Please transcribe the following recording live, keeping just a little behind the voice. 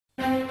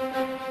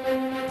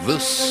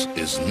This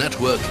is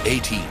Network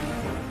 18.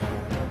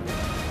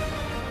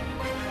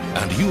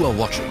 And you are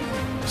watching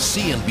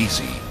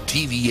CNBC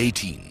TV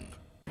 18.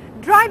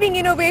 Driving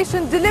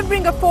innovation,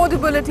 delivering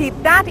affordability,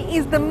 that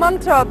is the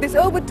mantra of this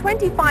over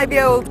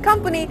 25-year-old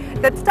company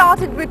that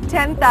started with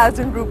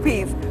 10,000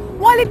 rupees.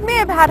 While it may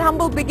have had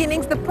humble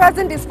beginnings, the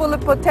present is full of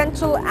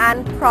potential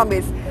and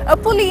promise. A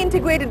fully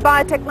integrated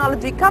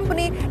biotechnology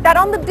company that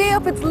on the day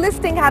of its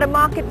listing had a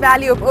market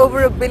value of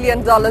over $1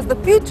 billion. The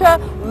future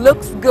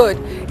looks good.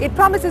 It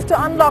promises to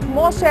unlock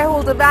more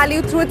shareholder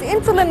value through its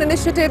insulin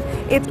initiative,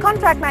 its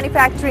contract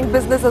manufacturing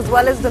business as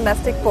well as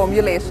domestic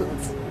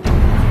formulations.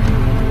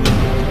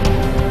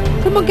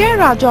 From a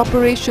garage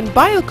operation,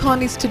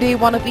 Biocon is today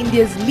one of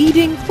India's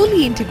leading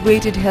fully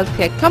integrated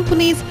healthcare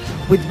companies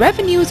with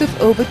revenues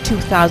of over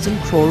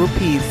 2,000 crore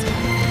rupees.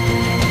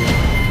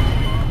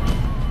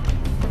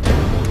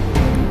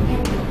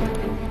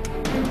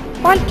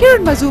 While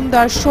Kiran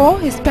Mazumdar-Shaw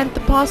has spent the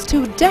past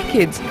 2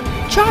 decades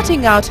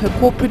charting out her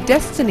corporate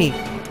destiny,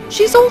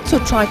 she's also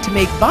tried to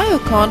make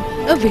Biocon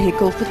a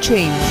vehicle for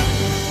change.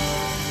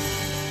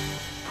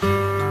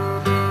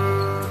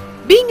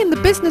 Being in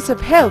the business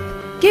of health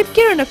gave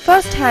Kiran a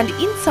first-hand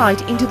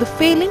insight into the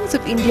failings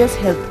of India's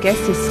healthcare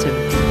system.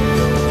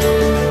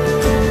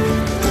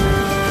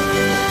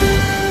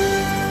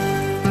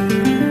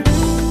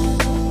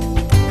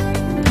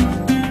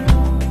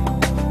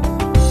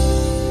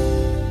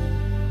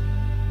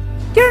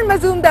 Kiran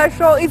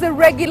Mazumdar-Shaw is a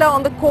regular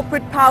on the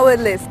corporate power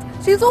list.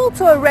 She's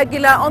also a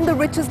regular on the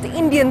richest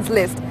Indians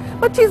list.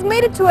 But she's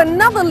made it to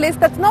another list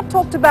that's not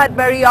talked about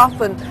very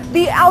often,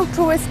 the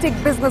altruistic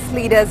business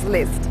leaders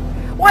list.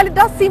 While it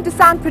does seem to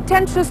sound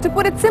pretentious, to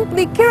put it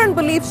simply, Kiran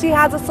believes she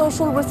has a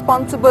social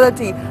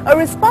responsibility, a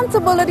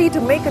responsibility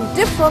to make a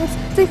difference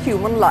to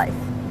human life.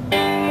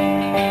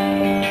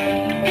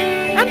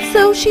 And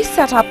so she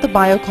set up the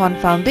Biocon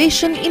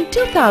Foundation in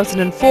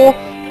 2004,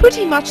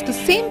 pretty much the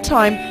same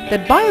time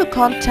that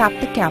Biocon tapped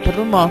the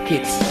capital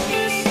markets.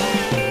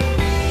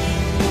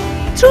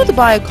 Through the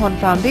Biocon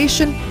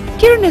Foundation,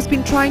 Kiran has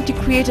been trying to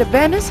create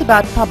awareness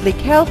about public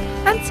health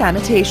and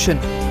sanitation.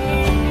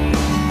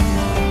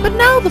 But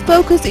now the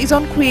focus is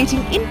on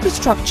creating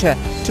infrastructure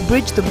to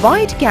bridge the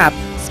wide gap,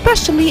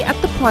 especially at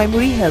the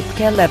primary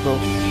healthcare level.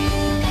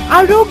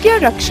 Arogya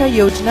Raksha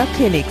Yojana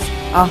clinics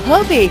are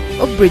her way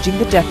of bridging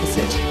the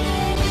deficit.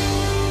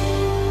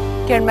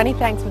 Kiran, many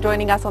thanks for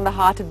joining us on the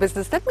Heart of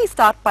Business. Let me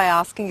start by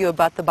asking you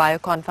about the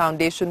Biocon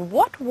Foundation.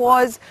 What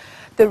was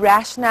the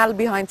rationale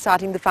behind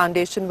starting the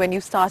foundation when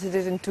you started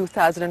it in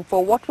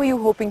 2004? What were you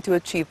hoping to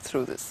achieve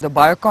through this? The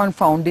Biocon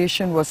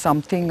Foundation was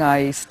something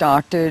I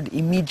started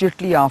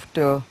immediately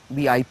after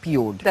we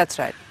IPO'd. That's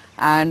right.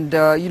 And,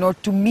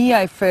 to me,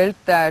 I felt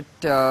that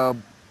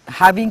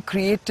having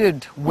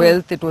created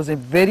wealth, it was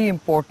very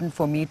important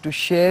for me to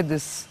share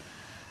this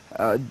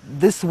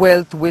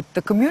wealth with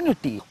the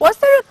community. Was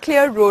there a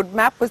clear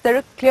roadmap? Was there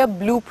a clear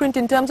blueprint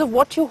in terms of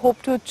what you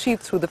hope to achieve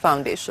through the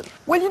foundation?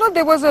 Well,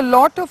 there was a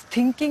lot of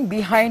thinking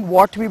behind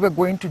what we were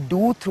going to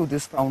do through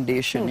this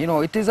foundation.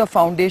 It is a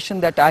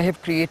foundation that I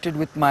have created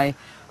with my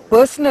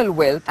personal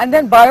wealth, and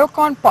then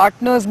Biocon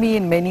partners me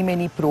in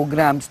many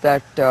programs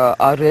that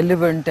are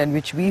relevant and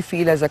which we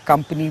feel as a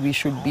company we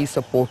should be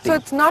supporting. So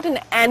it's not an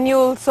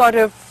annual sort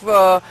of,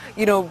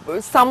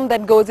 sum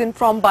that goes in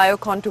from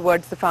Biocon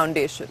towards the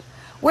foundation?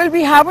 Well,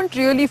 we haven't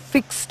really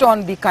fixed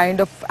on the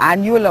kind of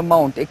annual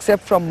amount,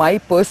 except from my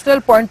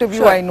personal point of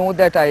view. Sure. I know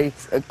that I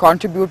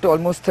contribute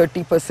almost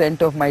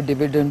 30% of my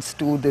dividends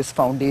to this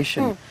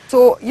foundation.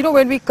 So,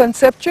 when we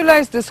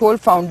conceptualized this whole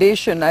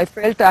foundation, I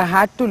felt I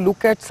had to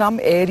look at some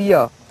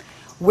area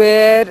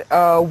where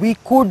we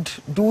could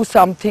do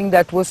something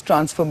that was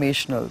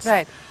transformational.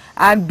 Right.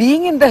 And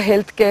being in the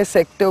healthcare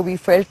sector, we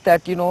felt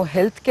that,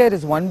 healthcare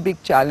is one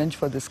big challenge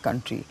for this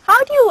country.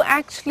 How do you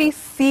actually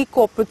see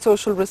corporate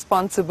social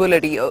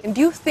responsibility?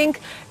 Do you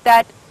think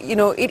that,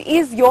 it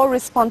is your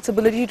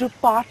responsibility to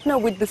partner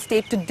with the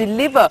state to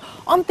deliver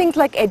on things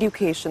like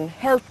education,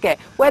 healthcare?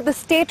 Where the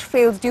state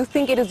fails, do you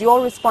think it is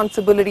your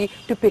responsibility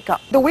to pick up?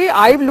 The way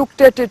I've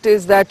looked at it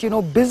is that,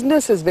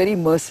 business is very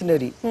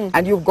mercenary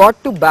and you've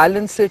got to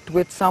balance it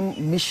with some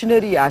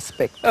missionary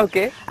aspect.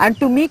 Okay. And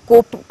to me,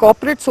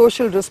 corporate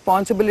social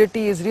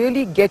responsibility is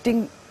really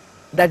getting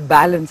that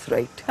balance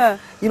right.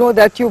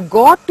 That you've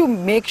got to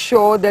make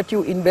sure that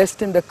you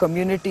invest in the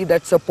community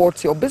that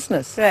supports your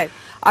business. Right.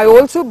 I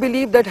also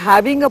believe that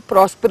having a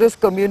prosperous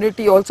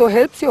community also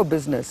helps your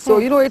business. So,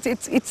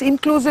 it's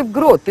inclusive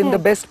growth in the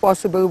best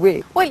possible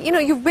way. Well,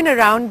 you've been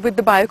around with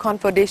the Biocon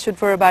Foundation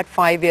for about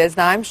 5 years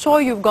now. I'm sure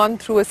you've gone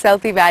through a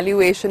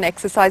self-evaluation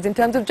exercise in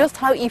terms of just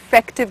how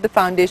effective the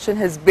foundation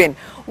has been.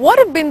 What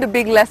have been the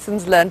big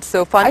lessons learned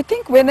so far? I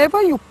think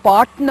whenever you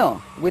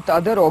partner with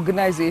other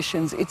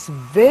organizations, it's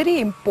very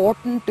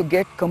important to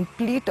get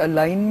complete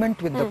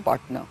alignment with the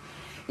partner.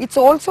 It's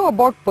also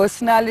about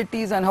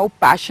personalities and how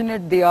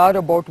passionate they are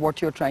about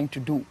what you're trying to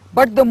do.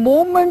 But the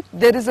moment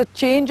there is a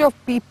change of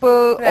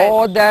people,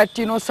 or that,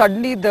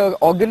 suddenly the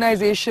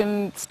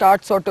organization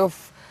starts sort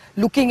of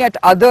looking at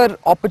other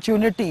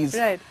opportunities,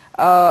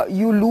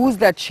 you lose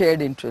that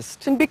shared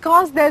interest. And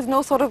because there's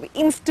no sort of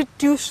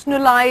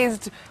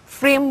institutionalized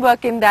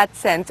framework in that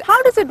sense,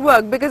 how does it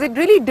work? Because it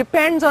really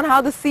depends on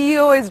how the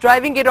CEO is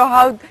driving it or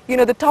how,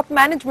 the top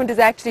management is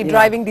actually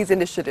driving these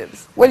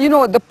initiatives.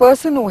 Well, the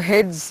person who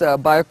heads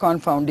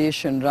Biocon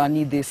Foundation,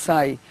 Rani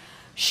Desai,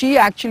 she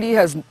actually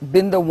has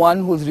been the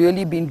one who's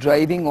really been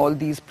driving all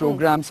these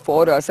programs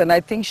for us, and I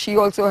think she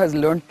also has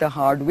learnt the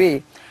hard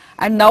way.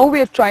 And now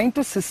we are trying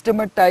to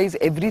systematize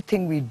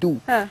everything we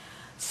do.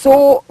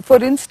 So,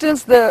 for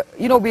instance,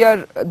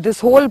 this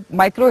whole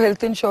micro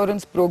health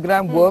insurance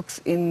program works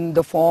in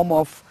the form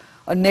of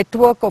a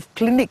network of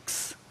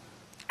clinics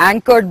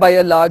anchored by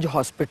a large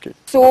hospital.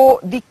 So,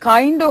 the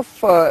kind of,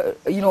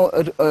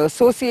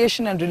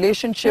 association and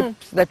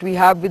relationships that we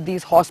have with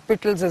these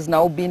hospitals has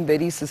now been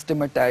very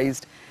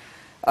systematized.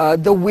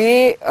 The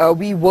way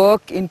we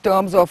work in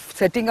terms of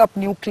setting up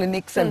new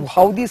clinics and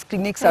how these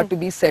clinics are to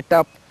be set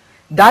up,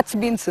 that's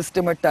been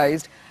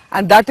systematized.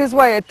 And that is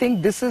why I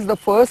think this is the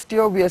first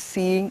year we are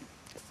seeing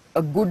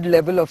a good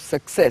level of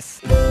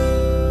success.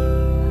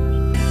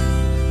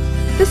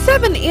 The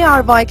 7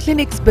 ARY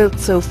clinics built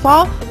so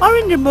far are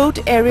in remote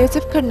areas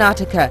of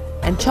Karnataka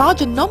and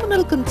charge a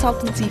nominal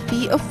consultancy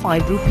fee of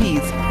 5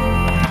 rupees.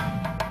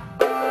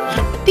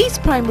 These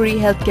primary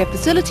healthcare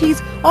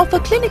facilities offer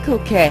clinical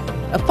care,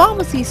 a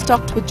pharmacy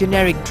stocked with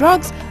generic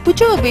drugs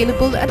which are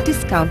available at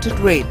discounted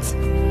rates.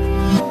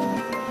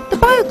 The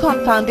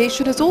Biocon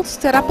Foundation has also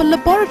set up a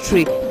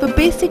laboratory for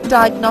basic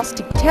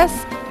diagnostic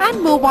tests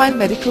and mobile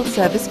medical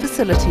service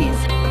facilities.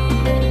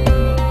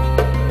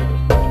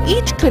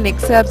 Each clinic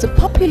serves a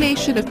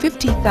population of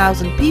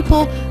 50,000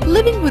 people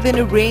living within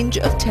a range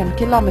of 10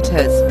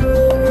 kilometers.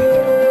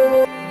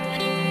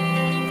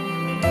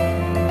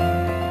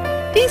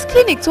 These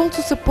clinics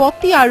also support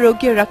the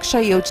Arogya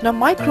Raksha Yojana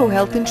micro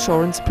health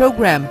insurance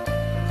program.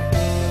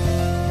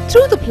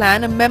 Through the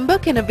plan, a member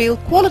can avail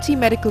quality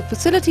medical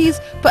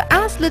facilities for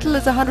as little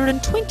as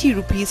 120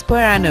 rupees per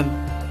annum.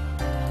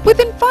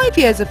 Within 5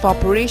 years of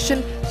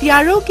operation, the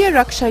Arogya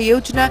Raksha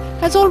Yojana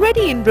has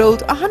already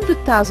enrolled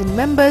 100,000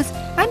 members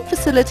and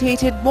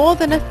facilitated more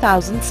than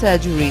 1,000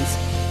 surgeries.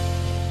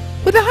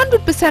 With a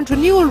 100%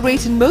 renewal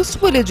rate in most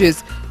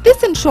villages,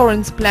 this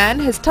insurance plan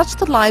has touched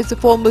the lives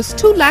of almost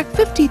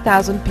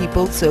 250,000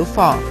 people so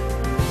far.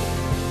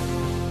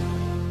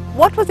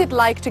 What was it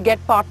like to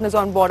get partners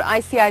on board,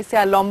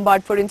 ICICI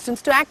Lombard for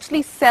instance, to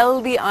actually sell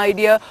the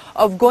idea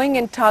of going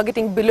and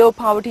targeting below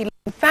poverty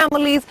line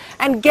families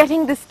and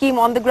getting the scheme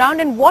on the ground,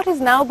 and what has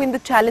now been the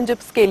challenge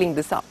of scaling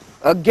this up?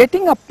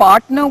 Getting a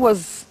partner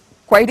was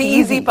quite the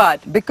easy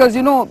part, because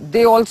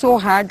they also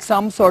had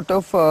some sort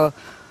of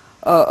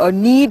a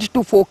need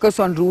to focus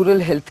on rural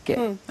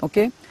healthcare.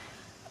 Okay.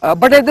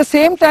 But at the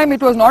same time,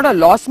 it was not a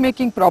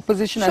loss-making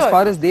proposition as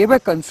far as they were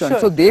concerned.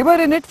 So they were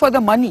in it for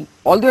the money,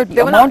 although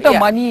the amount of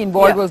money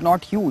involved was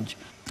not huge.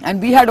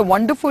 And we had a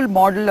wonderful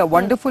model, a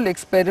wonderful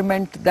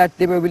experiment that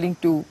they were willing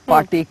to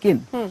partake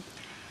in.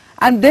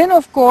 And then,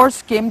 of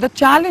course, came the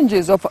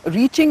challenges of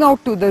reaching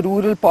out to the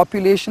rural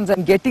populations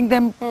and getting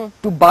them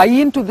to buy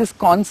into this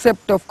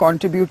concept of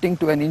contributing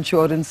to an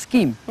insurance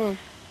scheme.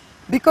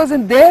 Because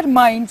in their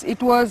minds,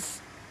 it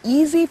was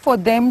easy for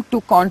them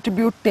to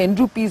contribute 10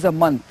 rupees a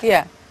month.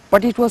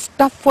 But it was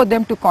tough for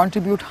them to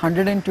contribute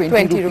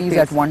 120 rupees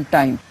at one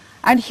time.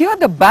 And here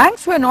the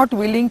banks were not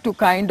willing to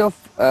kind of,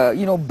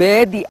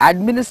 bear the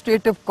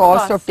administrative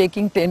cost of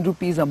taking 10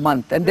 rupees a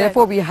month. And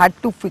therefore we had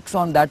to fix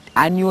on that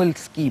annual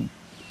scheme.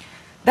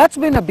 That's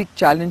been a big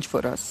challenge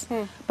for us.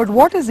 But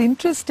what is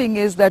interesting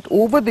is that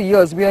over the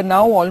years, we are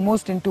now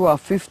almost into our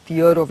 5th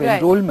year of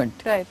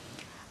enrollment.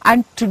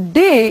 And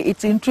today,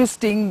 it's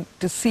interesting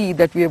to see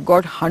that we have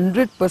got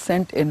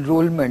 100%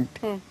 enrollment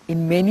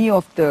in many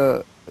of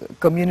the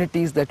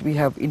communities that we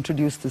have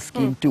introduced the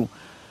scheme to.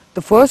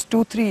 The first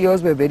 2-3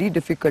 years were very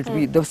difficult.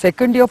 The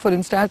second year, for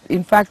instance,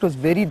 in fact, was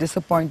very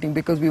disappointing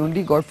because we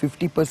only got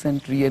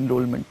 50%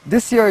 re-enrollment.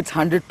 This year, it's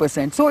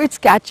 100%. So it's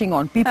catching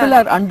on. People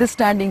are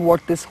understanding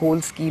what this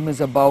whole scheme is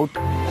about.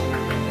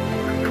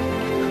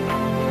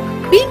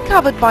 Being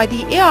covered by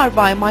the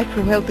ARY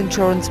Micro Health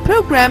Insurance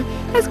Program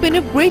has been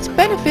of great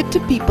benefit to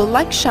people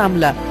like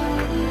Shamla.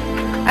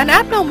 An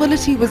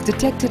abnormality was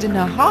detected in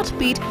her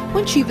heartbeat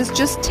when she was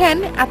just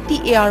 10 at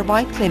the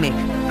ARY clinic.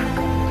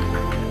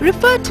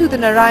 Referred to the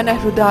Narayana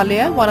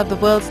Hrudalaya, one of the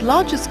world's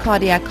largest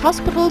cardiac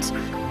hospitals,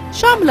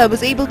 Shamla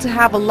was able to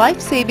have a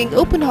life-saving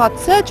open heart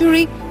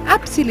surgery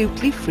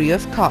absolutely free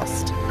of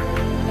cost.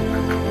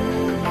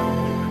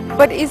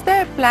 But is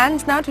there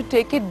plans now to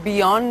take it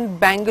beyond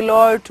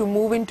Bangalore, to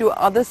move into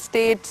other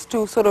states,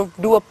 to sort of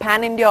do a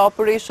pan-India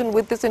operation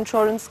with this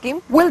insurance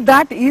scheme? Well,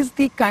 that is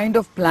the kind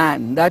of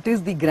plan. That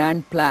is the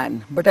grand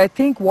plan. But I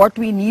think what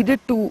we needed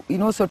to,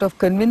 sort of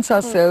convince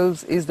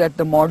ourselves is that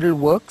the model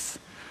works.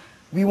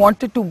 We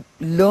wanted to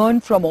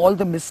learn from all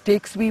the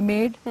mistakes we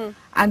made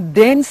and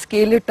then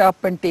scale it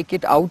up and take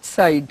it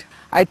outside.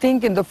 I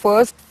think in the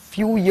first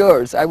few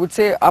years, I would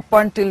say up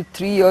until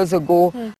 3 years ago,